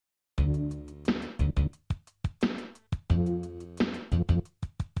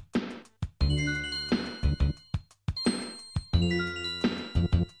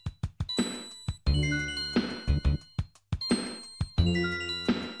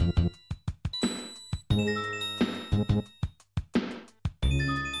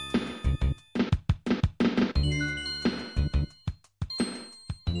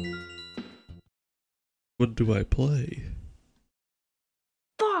What do I play?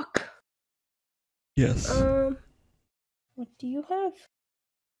 Fuck! Yes. What do you have?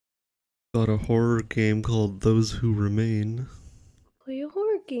 Got a horror game called Those Who Remain. Play a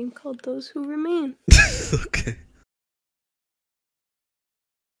horror game called Those Who Remain. Okay.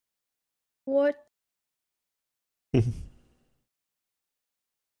 What? See,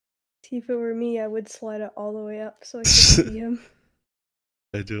 if it were me, I would slide it all the way up so I could see him.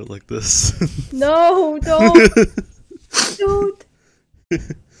 I do it like this. No, don't! Don't!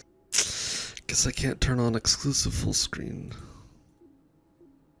 Guess I can't turn on exclusive full screen.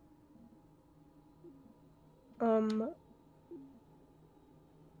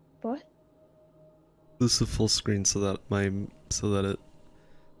 What? Exclusive full screen so that it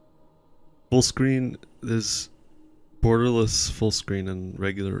full screen, there's borderless full screen and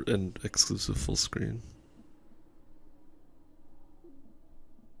regular and exclusive full screen.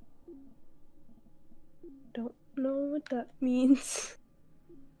 Don't know what that means.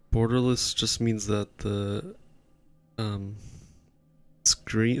 Borderless just means that the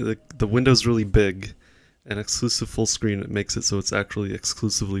screen, the window's really big, and exclusive full screen, it makes it so it's actually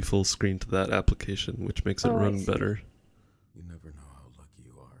exclusively full screen to that application, which makes it run better. You never know how lucky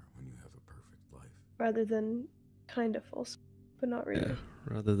you are when you have a perfect life. Rather than kind of full screen, but not really. Yeah,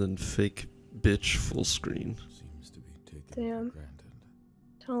 rather than fake bitch full screen. Seems to be taken Damn. for granted.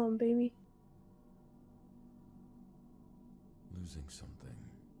 Tell him, baby. Losing something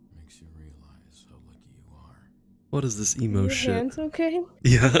makes you realize how lucky you are. What is this emo shit? Your hands okay?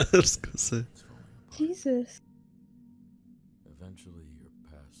 Yeah, I was gonna say. Jesus. Eventually, your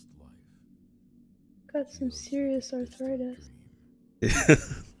past life Got some serious arthritis. Yeah.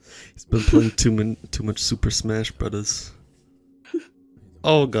 He's been playing too much Super Smash Brothers.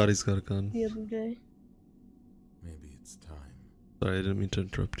 Oh god, he's got a gun. The other day. Maybe it's time. Sorry, I didn't mean to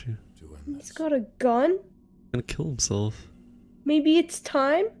interrupt you. He's got a gun? He's gonna kill himself. Maybe it's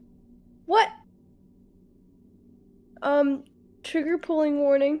time? What? Trigger pulling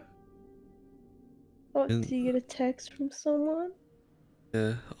warning. Oh, did you get a text from someone?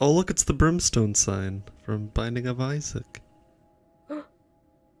 Yeah. Oh look, it's the brimstone sign from Binding of Isaac.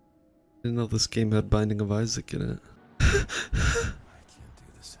 Didn't know this game had Binding of Isaac in it. I can't do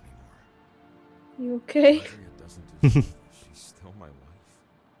this anymore. You okay? She's still my wife.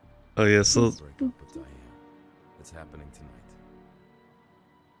 Oh yeah, so Break up with Diane. It's happening tonight.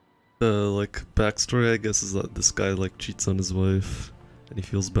 the like backstory I guess is that this guy like cheats on his wife and he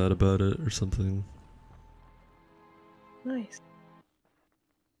feels bad about it or something. Nice.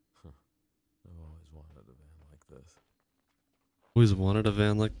 I've always wanted a van like this. Always wanted a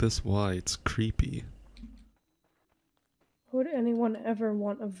van like this? Why? It's creepy. Would anyone ever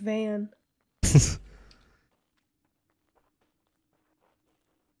want a van?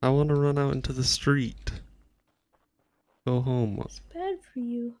 I want to run out into the street. Go home. It's bad for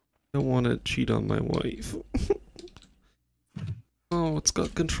you. I don't want to cheat on my wife. Oh, it's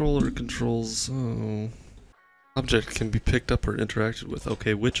got controller controls. Oh. Object can be picked up or interacted with.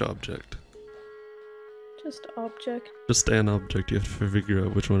 Okay, which object? Just object. Just an object. You have to figure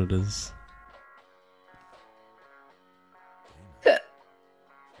out which one it is.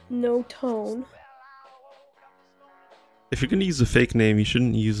 No tone. If you're gonna use a fake name, you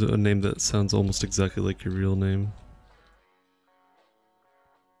shouldn't use a name that sounds almost exactly like your real name.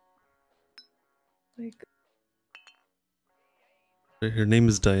 Like, Her name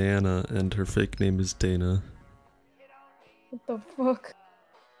is Diana, and her fake name is Dana. what the fuck?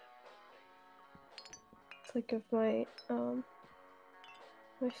 It's like if my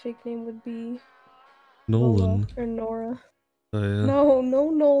fake name would be Nolan. Nola or Nora. Oh yeah. No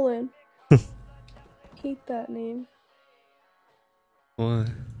Nolan. Hate that name. Why?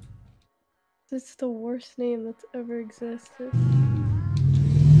 It's the worst name that's ever existed.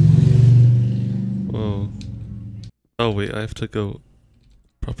 Whoa. Oh wait, I have to go.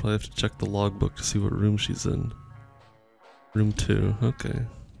 Probably have to check the logbook to see what room she's in. Room 2, okay.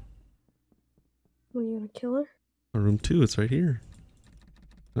 What, are you gonna kill her? Oh, room 2, it's right here.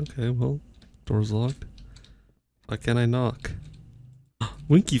 Okay, well, door's locked. Why can't I knock?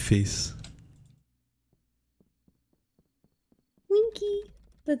 Winky face. Winky.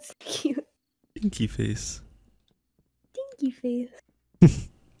 That's cute. Pinky face. Stinky face.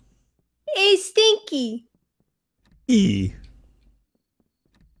 Hey, Stinky! E.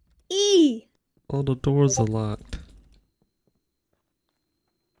 E! All the doors are locked.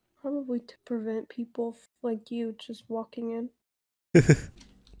 Probably to prevent people like you just walking in.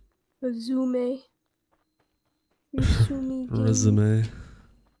 Resume. Resume. Resume.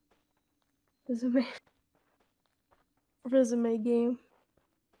 Resume. Resume game.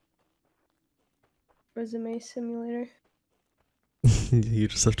 resume simulator. You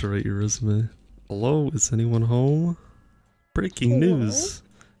just have to write your resume. Hello, is anyone home? Breaking Hello? news.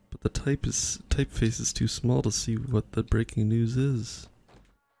 But the typeface is too small to see what the breaking news is.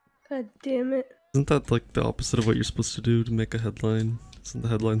 God damn it. Isn't that like the opposite of what you're supposed to do to make a headline? Isn't the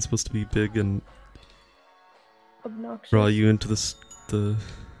headline supposed to be big and Obnoxious. draw you into the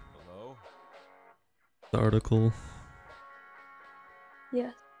Hello? article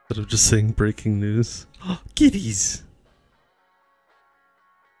Yes. instead of just saying breaking news? Kitties!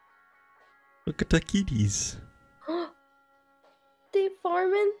 Look at the kitties. They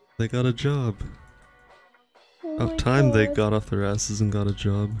farming? They got a job. Oh About my time they God. got off their asses and got a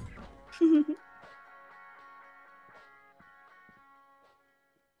job.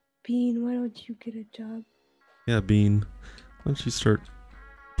 Bean, why don't you get a job? Yeah, Bean. Why don't you start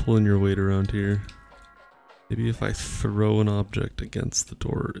pulling your weight around here? Maybe if I throw an object against the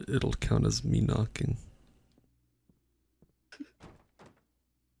door, it'll count as me knocking.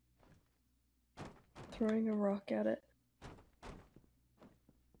 Throwing a rock at it.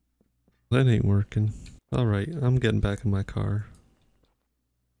 That ain't working. Alright, I'm getting back in my car.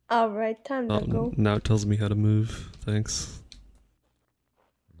 Alright, time to go. Now it tells me how to move. Thanks.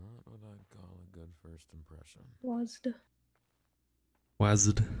 Not what I'd call a good first impression. Wazd.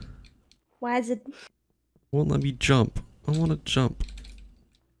 Wazd. Wazd. Won't let me jump. I want to jump.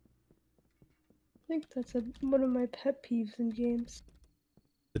 I think that's one of my pet peeves in games.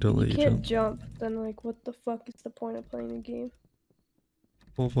 They don't let you can't jump. jump, then like what the fuck is the point of playing a game?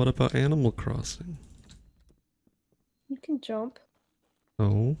 Well, what about Animal Crossing? You can jump.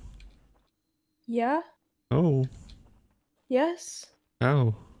 Oh. Yeah? Oh. Yes?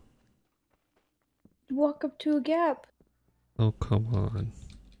 How? Walk up to a gap. Oh, come on.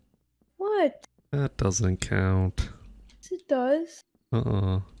 What? That doesn't count. Yes, it does.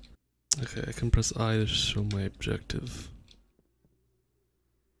 Okay, I can press I to show my objective.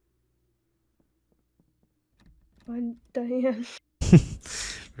 Find Diane.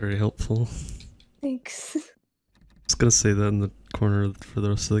 Very helpful. Thanks. I was gonna say that in the corner for the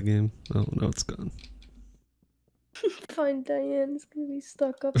rest of the game. Oh, no, it's gone. Find Diane. It's gonna be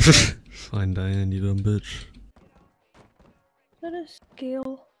stuck up there. Is Fine, Diane, you dumb bitch. that a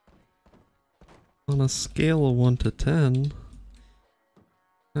scale? On a scale of 1 to 10,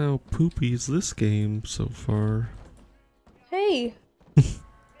 how poopy is this game so far? Hey! Give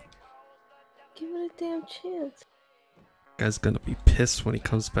it a damn chance. Guy's gonna be pissed when he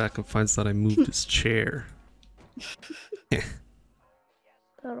comes back and finds that I moved his chair. I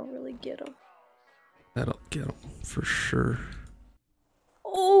don't really get him. That'll get him, for sure.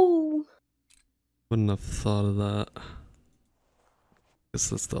 Oh! Wouldn't have thought of that. Guess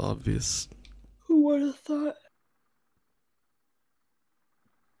that's the obvious. Who would have thought?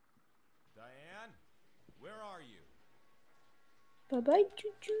 Diane? Where are you? Bye bye,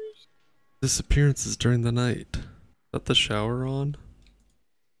 choo-choos. Disappearances during the night. Is that the shower on?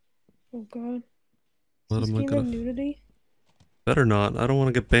 Oh god. What Is am this I game gonna... of nudity? Better not. I don't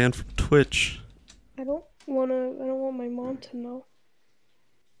want to get banned from Twitch. I don't want my mom to know.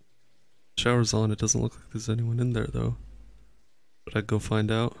 Shower's on. It doesn't look like there's anyone in there though. Should I go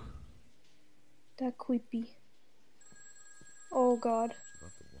find out? That creepy. Oh god.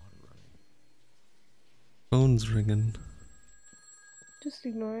 Got the water running. Phone's ringing. Just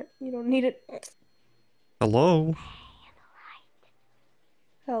ignore it. You don't need it. Hello?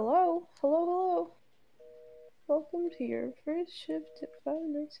 Hello? Hello, hello. Welcome to your first shift at Five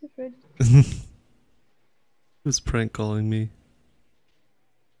Nights at Freddy's. Who's prank calling me?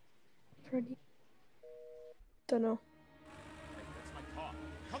 Freddy. Dunno. Hey, that's my car.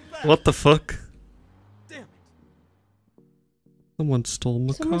 Come back! What the fuck? Damn it! Someone stole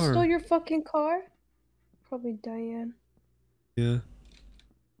my Someone car. stole your fucking car? Probably Diane. Yeah,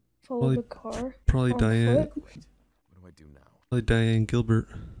 Follow the car. probably on Diane. foot. Wait, what do I do now? Probably Diane Gilbert.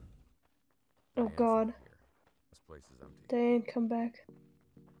 Oh Diane's god. not here. This place is empty. Diane, come back.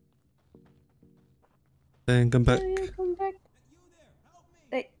 Diane, come back. Diane, come back. You there, help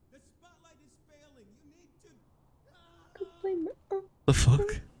me! Hey. The spotlight is failing. You need to. Go play my The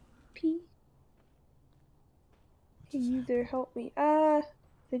fuck? pee. Hey, you there, help me.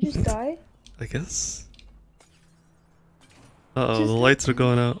 They just die? I guess. Uh-oh, Just- the lights are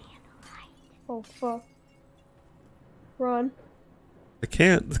going out. Oh fuck. Run. I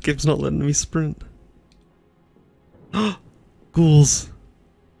can't. The game's not letting me sprint. Ghouls.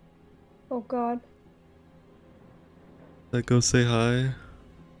 Oh god. Did I go say hi?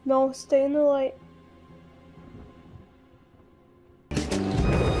 No, stay in the light.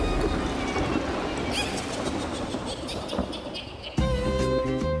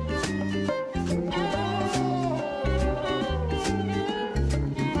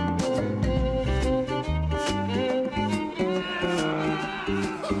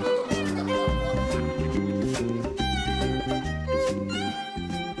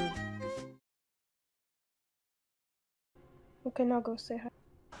 Okay, now go say hi.